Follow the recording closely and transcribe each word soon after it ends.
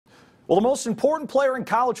Well, the most important player in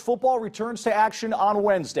college football returns to action on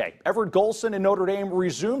Wednesday. Everett Golson and Notre Dame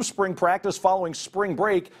resume spring practice following spring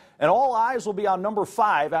break, and all eyes will be on number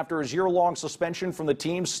 5 after his year-long suspension from the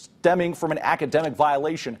team stemming from an academic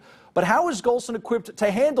violation. But how is Golson equipped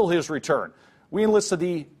to handle his return? We enlisted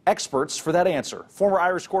the experts for that answer. Former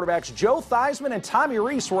Irish quarterbacks Joe Theismann and Tommy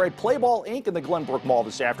Rees were at Play Ball Inc. in the Glenbrook Mall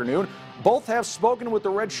this afternoon. Both have spoken with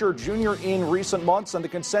the redshirt junior in recent months, and the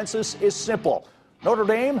consensus is simple. Notre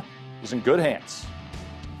Dame is in good hands.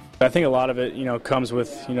 I think a lot of it, comes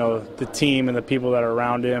with, the team and the people that are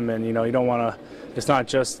around him, and, you don't want to, it's not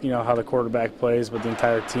just, how the quarterback plays, but the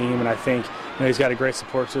entire team. And I think, he's got a great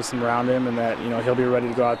support system around him, and that, he'll be ready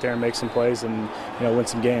to go out there and make some plays and, win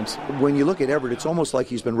some games. When you look at Everett, it's almost like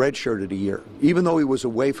he's been redshirted a year. Even though he was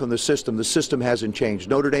away from the system hasn't changed.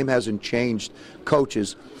 Notre Dame hasn't changed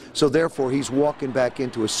coaches. So therefore, he's walking back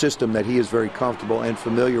into a system that he is very comfortable and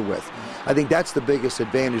familiar with. I think that's the biggest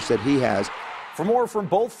advantage that he has. For more from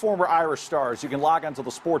both former Irish stars, you can log on to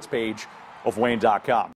the sports page of Wayne.com.